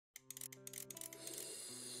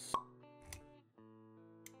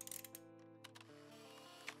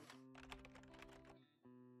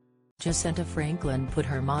Jesinta Franklin put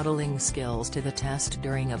her modeling skills to the test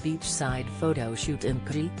during a beachside photo shoot in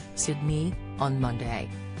Wyllie, Sydney, on Monday.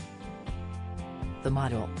 The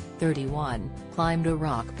model, 31, climbed a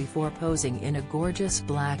rock before posing in a gorgeous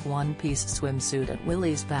black one-piece swimsuit at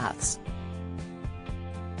Wyllie's baths.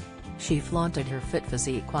 She flaunted her fit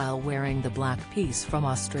physique while wearing the black piece from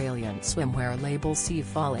Australian swimwear label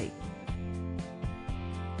Wyllie.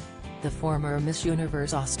 The former Miss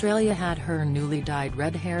Universe Australia had her newly dyed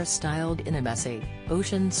red hair styled in a messy,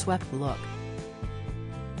 ocean-swept look.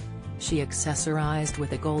 She accessorized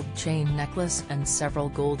with a gold chain necklace and several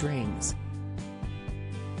gold rings.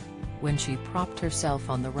 When she propped herself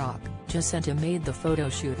on the rock, Jesinta made the photo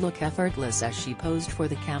shoot look effortless as she posed for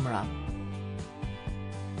the camera.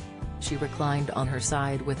 She reclined on her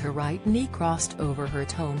side with her right knee crossed over her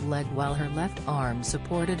toned leg while her left arm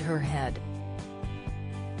supported her head.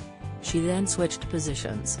 She then switched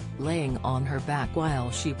positions, laying on her back while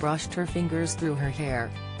she brushed her fingers through her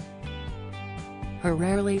hair. Her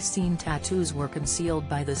rarely seen tattoos were concealed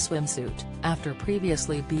by the swimsuit, after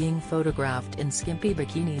previously being photographed in skimpy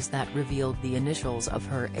bikinis that revealed the initials of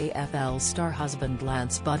her AFL star husband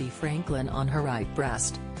Lance "Buddy" Franklin on her right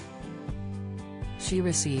breast. She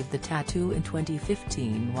received the tattoo in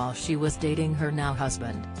 2015 while she was dating her now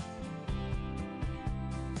husband.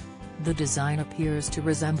 The design appears to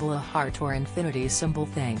resemble a heart or infinity symbol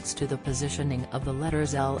thanks to the positioning of the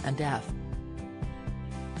letters L and F.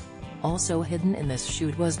 Also hidden in this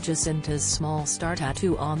shoot was Jesinta's small star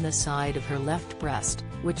tattoo on the side of her left breast,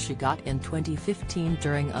 which she got in 2015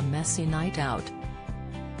 during a messy night out.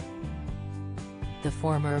 The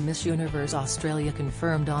former Miss Universe Australia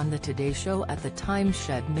confirmed on the Today Show at the time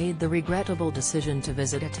she'd made the regrettable decision to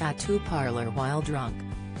visit a tattoo parlor while drunk.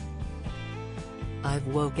 "I've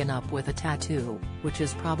woken up with a tattoo, which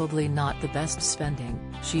is probably not the best spending,"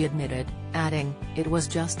 she admitted, adding, "It was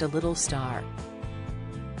just a little star."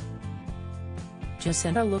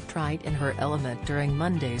 Jesinta looked right in her element during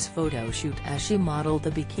Monday's photo shoot as she modeled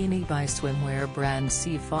the bikini by swimwear brand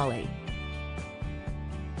Wyllie.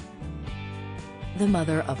 The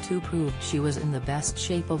mother of two proved she was in the best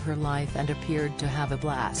shape of her life and appeared to have a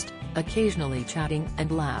blast, occasionally chatting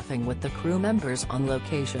and laughing with the crew members on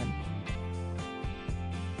location.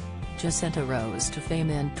 Jesinta rose to fame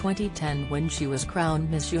in 2010 when she was crowned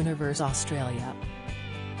Miss Universe Australia.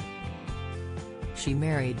 She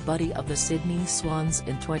married Buddy of the Sydney Swans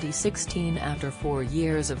in 2016 after 4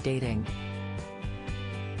 years of dating.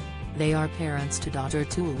 They are parents to daughter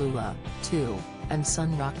Tallulah, 2, and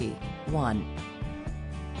son Rocky, 1.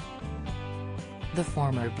 The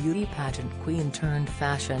former beauty pageant queen turned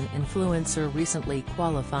fashion influencer recently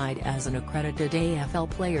qualified as an accredited AFL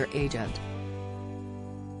player agent.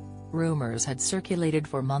 Rumors had circulated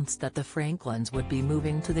for months that the Franklins would be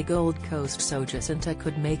moving to the Gold Coast so Jesinta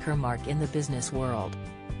could make her mark in the business world.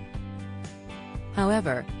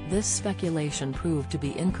 However, this speculation proved to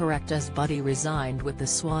be incorrect as Buddy resigned with the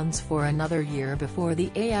Swans for another year before the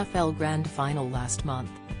AFL Grand Final last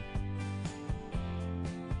month.